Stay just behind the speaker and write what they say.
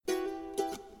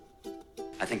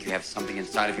I think you have something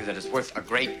inside of you that is worth a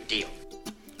great deal.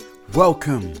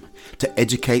 Welcome to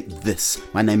Educate This.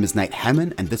 My name is Nate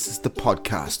Hammond, and this is the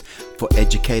podcast for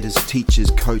educators,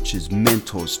 teachers, coaches,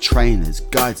 mentors, trainers,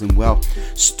 guides, and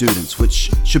students,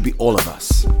 which should be all of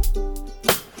us.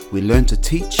 We learn to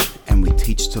teach, and we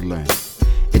teach to learn.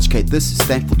 Educate This is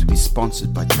thankful to be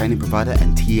sponsored by training provider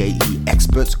and TAE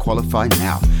experts Qualify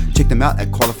Now. Check them out at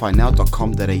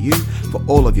qualifynow.com.au for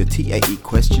all of your TAE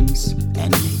questions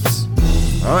and needs.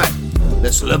 All right,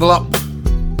 let's level up.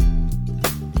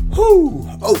 Whew.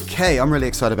 Okay, I'm really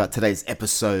excited about today's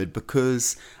episode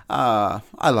because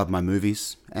I love my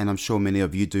movies, and I'm sure many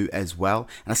of you do as well.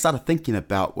 And I started thinking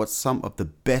about what some of the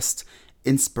best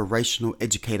inspirational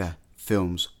educator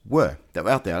films were that were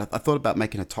out there. I thought about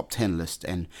making a top 10 list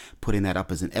and putting that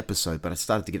up as an episode, but I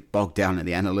started to get bogged down in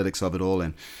the analytics of it all,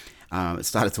 and it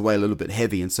started to weigh a little bit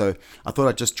heavy. And so I thought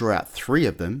I'd just draw out 3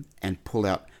 of them and pull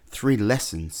out 3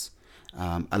 lessons,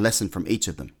 a lesson from each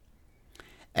of them.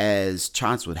 As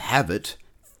chance would have it,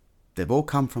 they've all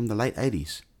come from the late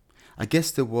 80s. I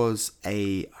guess there was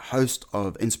a host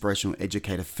of inspirational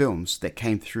educator films that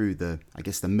came through the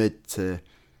mid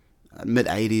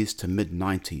 80s to mid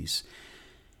 90s.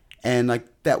 And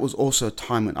that was also a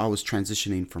time when I was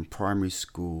transitioning from primary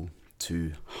school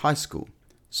to high school.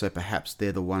 So perhaps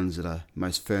they're the ones that are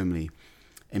most firmly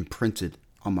imprinted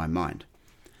on my mind.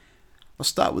 I'll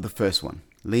start with the first one,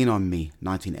 Lean on Me,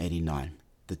 1989.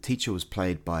 The teacher was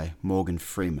played by Morgan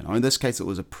Freeman. Or in this case, it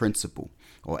was a principal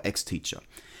or ex-teacher.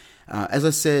 As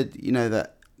I said, the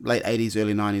late 80s,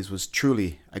 early 90s was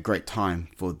truly a great time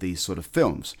for these sort of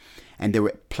films. And there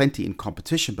were plenty in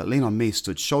competition, but Lean on Me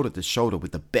stood shoulder to shoulder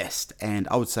with the best, and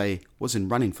I would say was in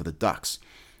running for the Ducks.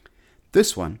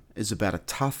 This one is about a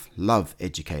tough love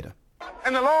educator.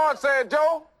 And the Lord said,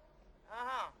 Joe,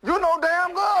 you know damn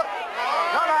good.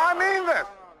 No, I mean this.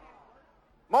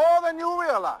 More than you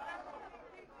realize.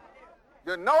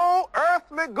 You're no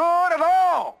earthly good at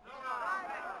all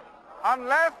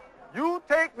unless you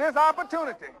take this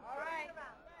opportunity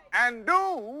and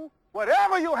do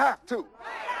whatever you have to.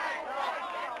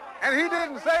 And he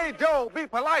didn't say, Joe, be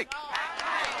polite.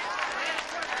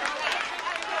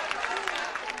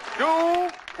 Do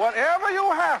whatever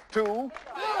you have to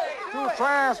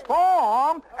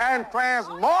transform and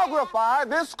transmogrify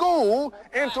this school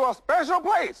into a special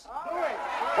place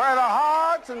where the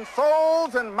hearts and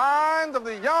souls and minds of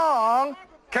the young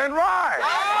can rise,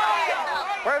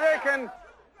 where they can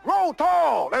grow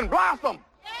tall and blossom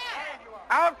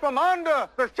out from under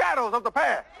the shadows of the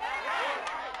past.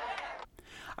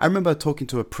 I remember talking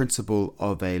to a principal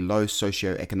of a low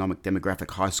socioeconomic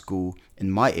demographic high school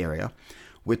in my area,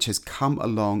 which has come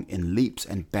along in leaps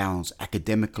and bounds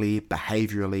academically,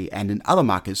 behaviorally, and in other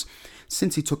markers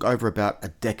since he took over about a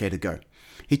decade ago.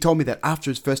 He told me that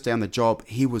after his first day on the job,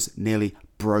 he was nearly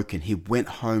broken. He went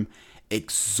home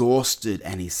exhausted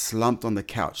and he slumped on the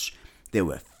couch. There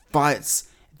were fights.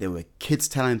 There were kids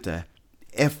telling him to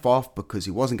F off because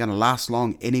he wasn't going to last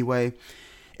long anyway.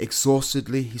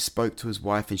 Exhaustedly, he spoke to his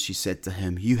wife and she said to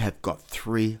him, "You have got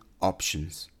 3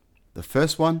 options. The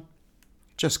first one,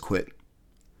 just quit.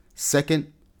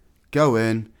 Second, go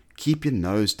in, keep your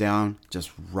nose down,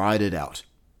 just ride it out.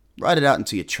 Ride it out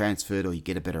until you're transferred or you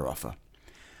get a better offer.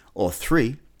 Or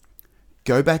 3,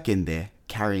 go back in there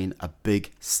carrying a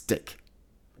big stick."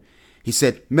 He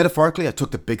said, "Metaphorically, I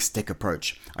took the big stick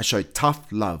approach. I showed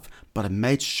tough love, but I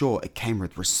made sure it came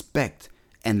with respect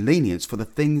and lenience for the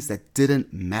things that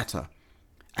didn't matter.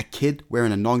 A kid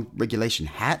wearing a non-regulation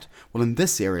hat? Well, in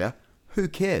this area, who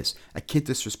cares? A kid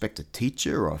disrespect a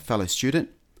teacher or a fellow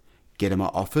student? Get in my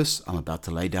office, I'm about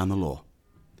to lay down the law."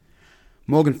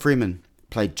 Morgan Freeman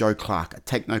played Joe Clark, a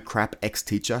take-no-crap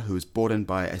ex-teacher who was brought in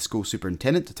by a school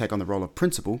superintendent to take on the role of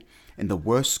principal in the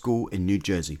worst school in New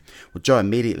Jersey. Well, Joe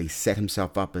immediately set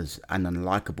himself up as an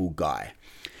unlikable guy.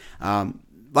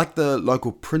 Like the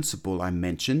local principal I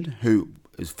mentioned, who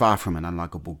is far from an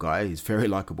unlikable guy, he's very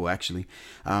likable actually,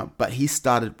 but he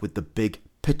started with the big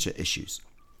picture issues.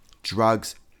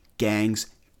 Drugs, gangs,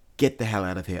 get the hell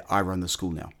out of here, I run the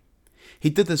school now. He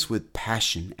did this with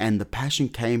passion, and the passion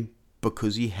came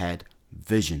because he had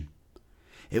vision.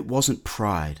 It wasn't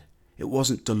pride. It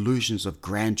wasn't delusions of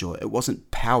grandeur. It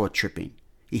wasn't power tripping.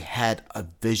 He had a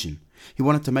vision. He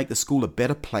wanted to make the school a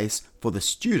better place for the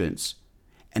students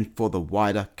and for the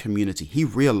wider community. He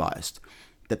realized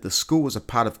that the school was a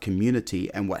part of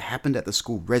community, and what happened at the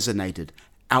school resonated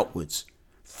outwards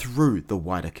through the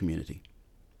wider community.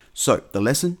 So, the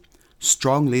lesson: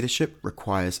 strong leadership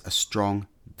requires a strong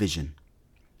vision.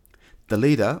 The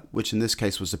leader, which in this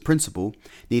case was the principal,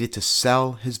 needed to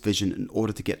sell his vision in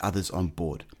order to get others on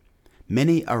board.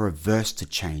 Many are averse to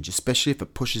change, especially if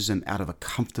it pushes them out of a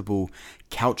comfortable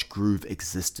couch groove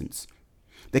existence.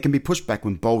 There can be pushback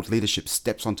when bold leadership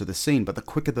steps onto the scene, but the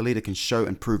quicker the leader can show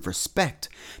and prove respect,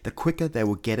 the quicker they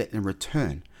will get it in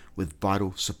return with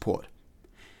vital support.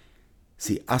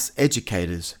 See, us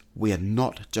educators, we are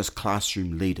not just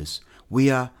classroom leaders. We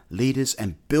are leaders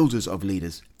and builders of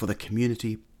leaders for the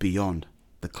community beyond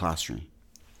the classroom.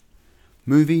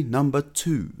 Movie number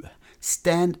 2,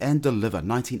 Stand and Deliver,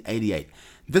 1988.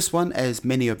 This one, as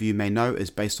many of you may know,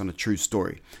 is based on a true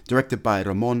story. Directed by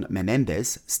Ramon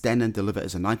Menendez, Stand and Deliver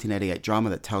is a 1988 drama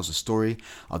that tells the story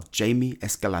of Jaime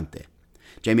Escalante.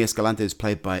 Jaime Escalante is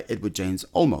played by Edward James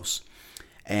Olmos.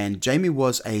 And Jaime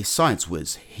was a science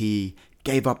whiz. He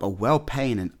gave up a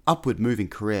well-paying and upward-moving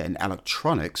career in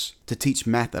electronics to teach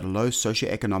math at a low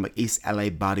socioeconomic East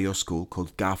LA barrio school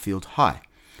called Garfield High.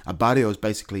 A barrio is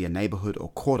basically a neighborhood or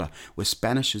quarter where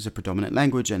Spanish is a predominant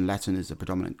language and Latin is a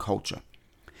predominant culture.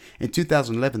 In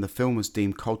 2011, the film was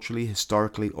deemed culturally,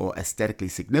 historically, or aesthetically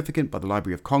significant by the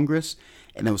Library of Congress,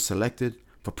 and it was selected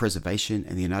for preservation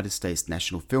in the United States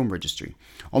National Film Registry.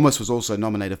 Olmos was also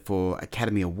nominated for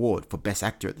Academy Award for Best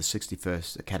Actor at the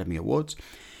 61st Academy Awards,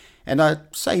 and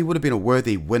I'd say he would have been a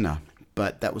worthy winner,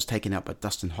 but that was taken out by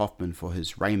Dustin Hoffman for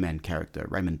his Rayman character,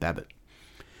 Raymond Babbitt.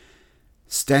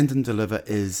 Stand and Deliver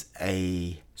is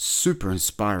a super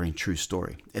inspiring true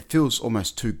story. It feels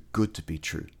almost too good to be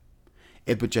true.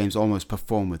 Edward James Olmos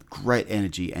performed with great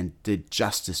energy and did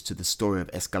justice to the story of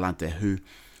Escalante, who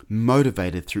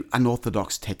motivated through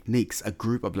unorthodox techniques a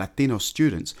group of Latino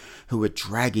students who were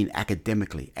dragging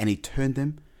academically, and he turned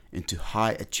them into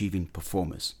high-achieving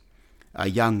performers. A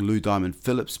young Lou Diamond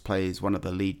Phillips plays one of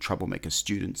the lead troublemaker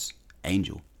students,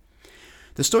 Angel.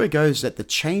 The story goes that the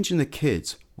change in the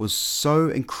kids was so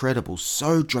incredible,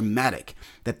 so dramatic,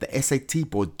 that the SAT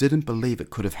board didn't believe it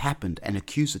could have happened and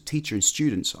accused the teacher and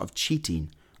students of cheating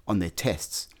on their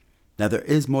tests. Now, there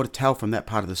is more to tell from that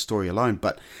part of the story alone,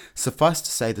 but suffice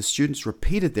to say the students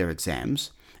repeated their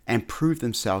exams and proved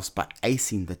themselves by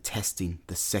acing the testing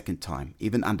the second time,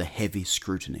 even under heavy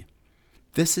scrutiny.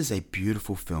 This is a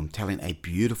beautiful film telling a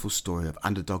beautiful story of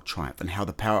underdog triumph and how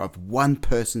the power of one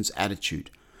person's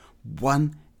attitude,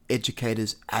 one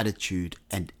educator's attitude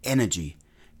and energy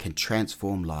can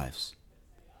transform lives.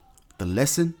 The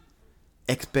lesson: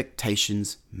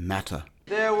 expectations matter.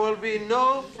 There will be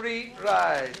no free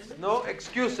rides, no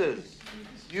excuses.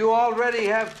 You already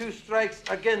have 2 strikes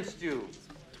against you.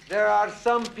 There are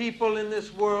some people in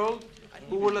this world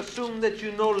who will assume that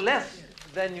you know less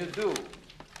than you do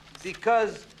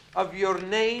because of your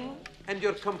name and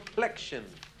your complexion.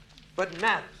 But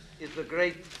math is the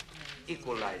great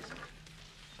equalizer.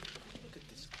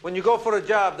 When you go for a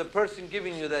job, the person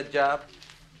giving you that job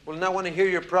will not want to hear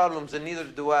your problems, and neither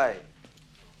do I.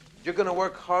 You're going to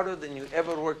work harder than you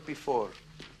ever worked before.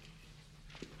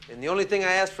 And the only thing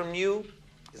I ask from you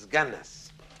is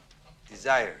ganas,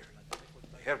 desire,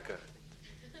 haircut.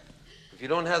 If you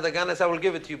don't have the ganas, I will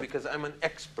give it to you because I'm an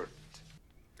expert.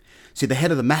 See, the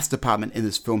head of the maths department in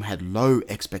this film had low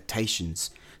expectations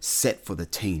set for the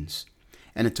teens.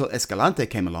 And until Escalante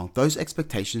came along, those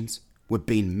expectations were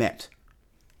being met.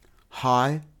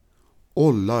 High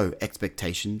or low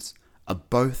expectations are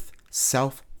both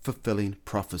self-fulfilling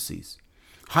prophecies.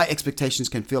 High expectations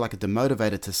can feel like a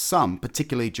demotivator to some,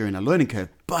 particularly during a learning curve,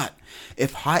 but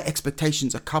if high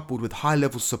expectations are coupled with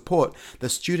high-level support, the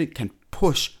student can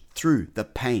push through the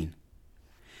pain.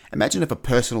 Imagine if a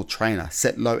personal trainer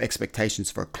set low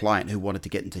expectations for a client who wanted to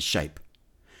get into shape.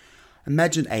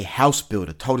 Imagine a house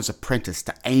builder told his apprentice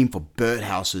to aim for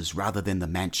birdhouses rather than the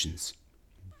mansions.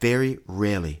 Very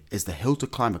rarely is the hill to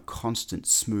climb a constant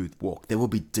smooth walk. There will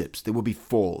be dips, there will be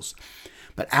falls.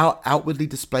 But our outwardly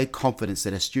displayed confidence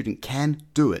that a student can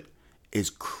do it is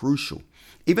crucial.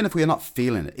 Even if we are not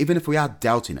feeling it, even if we are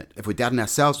doubting it, if we're doubting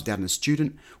ourselves, we're doubting the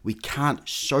student, we can't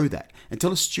show that.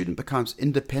 Until a student becomes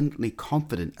independently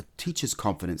confident, a teacher's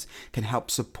confidence can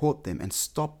help support them and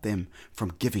stop them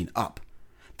from giving up.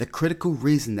 The critical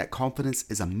reason that confidence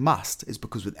is a must is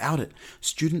because without it,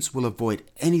 students will avoid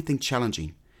anything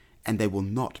challenging and they will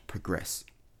not progress.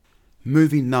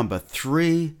 Movie number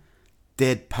 3,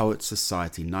 Dead Poets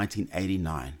Society,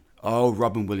 1989. Oh,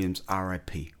 Robin Williams,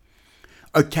 R.I.P.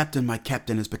 Oh, Captain, My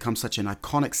Captain has become such an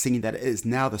iconic scene that it is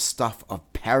now the stuff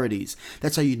of parodies.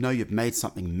 That's how you know you've made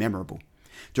something memorable.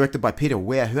 Directed by Peter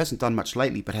Weir, who hasn't done much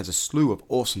lately but has a slew of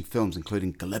awesome films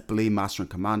including Gallipoli, Master and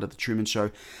Commander, The Truman Show,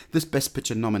 this Best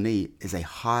Picture nominee is a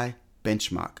high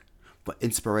benchmark for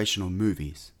inspirational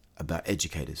movies about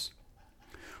educators.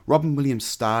 Robin Williams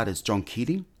starred as John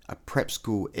Keating, a prep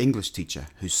school English teacher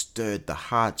who stirred the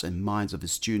hearts and minds of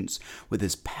his students with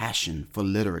his passion for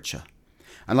literature.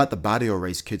 Unlike the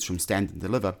barrio-raised kids from Stand and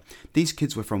Deliver, these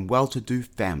kids were from well-to-do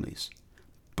families.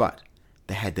 But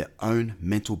they had their own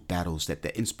mental battles that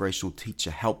their inspirational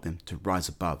teacher helped them to rise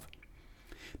above.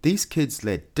 These kids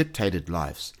led dictated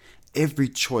lives. Every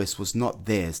choice was not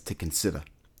theirs to consider,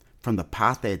 from the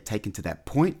path they had taken to that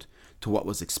point to what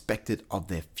was expected of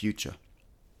their future.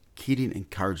 Keating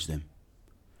encouraged them.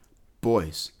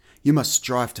 Boys, you must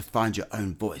strive to find your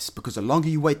own voice, because the longer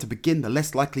you wait to begin, the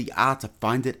less likely you are to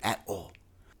find it at all.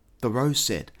 Thoreau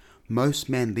said, most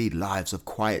men lead lives of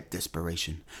quiet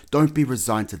desperation. Don't be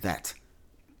resigned to that.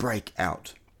 Break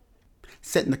out.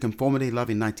 Set in the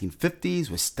conformity-loving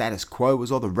 1950s, where status quo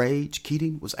was all the rage,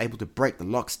 Keating was able to break the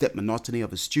lockstep monotony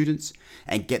of his students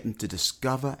and get them to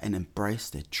discover and embrace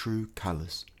their true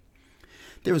colours.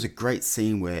 There is a great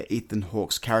scene where Ethan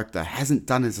Hawke's character hasn't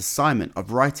done his assignment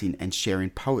of writing and sharing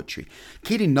poetry.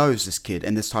 Keating knows this kid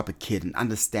and this type of kid and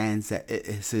understands that it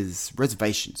is his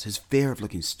reservations, his fear of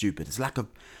looking stupid, his lack of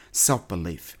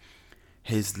self-belief,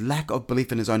 his lack of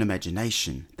belief in his own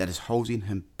imagination that is holding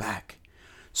him back.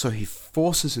 So he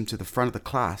forces him to the front of the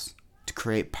class to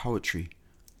create poetry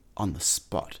on the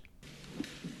spot.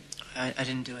 I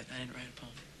didn't do it. I didn't write a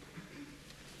poem.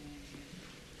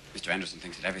 Mr. Anderson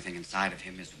thinks that everything inside of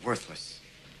him is worthless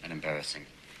and embarrassing.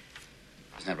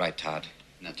 Isn't that right, Todd?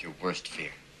 And that's your worst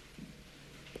fear.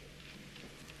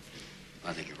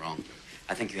 Well, I think you're wrong.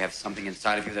 I think you have something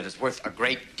inside of you that is worth a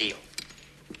great deal.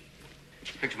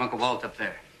 Picture of Uncle Walt up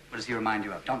there. What does he remind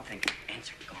you of? Don't think.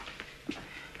 Answer. Go on.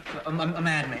 A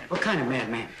madman. What kind of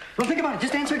madman? Well, think about it.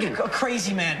 Just answer again. A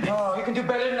crazy madman. Oh, you can do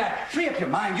better than that. Free up your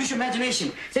mind. Use your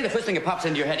imagination. Say the first thing that pops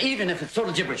into your head, even if it's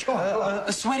total gibberish. Go on.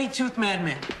 A sweaty-toothed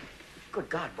madman. Good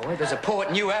God, boy. There's a poet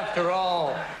in you after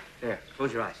all. There.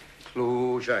 Close your eyes.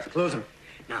 Close your eyes. Close them.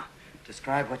 Now,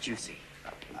 describe what you see.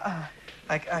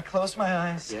 I close my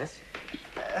eyes. Yes?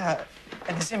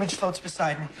 And this image floats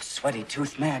beside me. The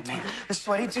sweaty-toothed madman. The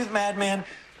sweaty-toothed madman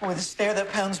with a stare that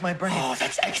pounds my brain. Oh,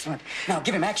 that's excellent. Now,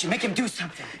 give him action. Make him do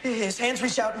something. His hands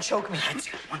reach out and choke me. That's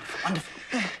wonderful, wonderful.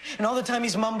 And all the time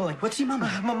he's mumbling. What's he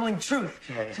mumbling? Mumbling truth.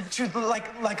 Yeah. Truth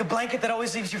like a blanket that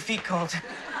always leaves your feet cold.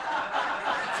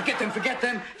 Forget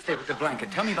them. Stay with the blanket.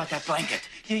 Tell me about that blanket.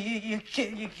 You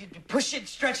push it,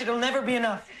 stretch it, it'll never be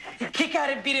enough. You kick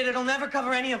at it, beat it, it'll never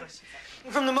cover any of us.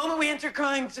 From the moment we enter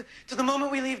crying to the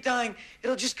moment we leave dying,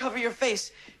 it'll just cover your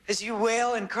face as you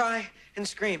wail and cry and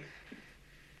scream.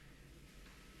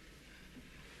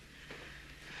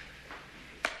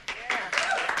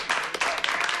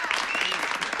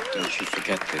 Don't you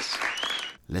forget this.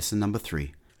 Lesson number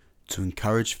 3. To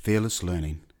encourage fearless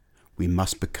learning, we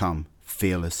must become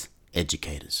fearless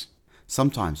educators.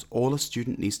 Sometimes all a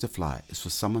student needs to fly is for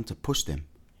someone to push them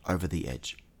over the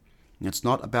edge. And it's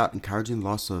not about encouraging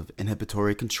loss of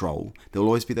inhibitory control. There will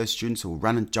always be those students who will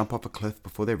run and jump off a cliff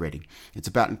before they're ready. It's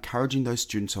about encouraging those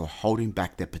students who are holding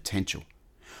back their potential.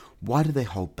 Why do they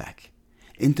hold back?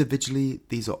 Individually,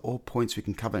 these are all points we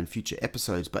can cover in future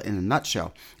episodes, but in a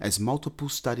nutshell, as multiple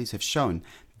studies have shown,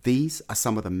 these are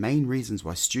some of the main reasons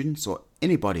why students, or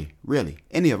anybody, really,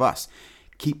 any of us,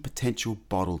 keep potential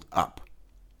bottled up.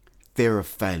 Fear of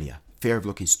failure, fear of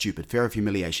looking stupid, fear of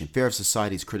humiliation, fear of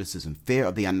society's criticism, fear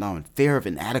of the unknown, fear of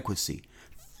inadequacy.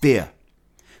 Fear.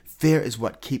 Fear is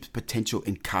what keeps potential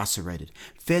incarcerated.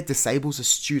 Fear disables a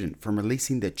student from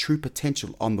releasing their true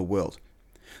potential on the world.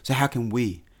 So how can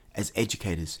we, as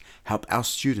educators, help our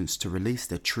students to release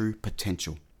their true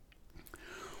potential?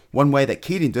 One way that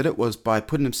Keating did it was by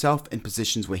putting himself in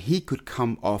positions where he could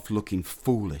come off looking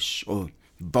foolish or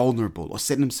vulnerable or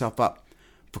setting himself up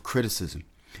for criticism.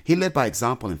 He led by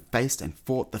example and faced and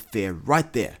fought the fear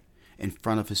right there in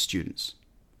front of his students.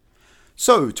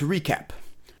 So, to recap,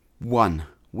 1.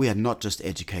 We are not just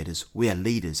educators, we are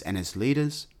leaders, and as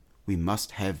leaders, we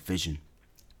must have vision.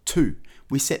 2.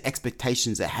 We set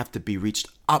expectations that have to be reached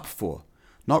up for,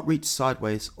 not reached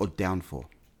sideways or down for.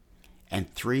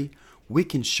 And 3. We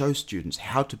can show students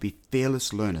how to be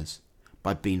fearless learners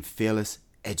by being fearless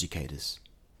educators.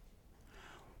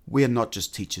 We are not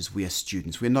just teachers, we are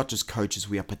students. We are not just coaches,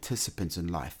 we are participants in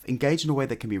life. Engage in a way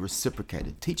that can be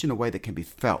reciprocated. Teach in a way that can be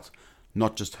felt,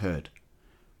 not just heard.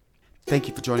 Thank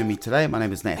you for joining me today. My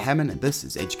name is Nate Hammond and this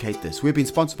is Educate This. We've been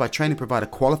sponsored by training provider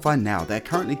Qualify Now. They're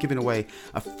currently giving away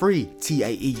a free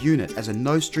TAE unit as a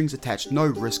no strings attached, no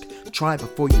risk, try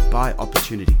before you buy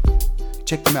opportunity.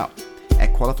 Check them out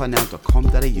at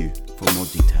qualifynow.com.au for more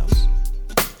details.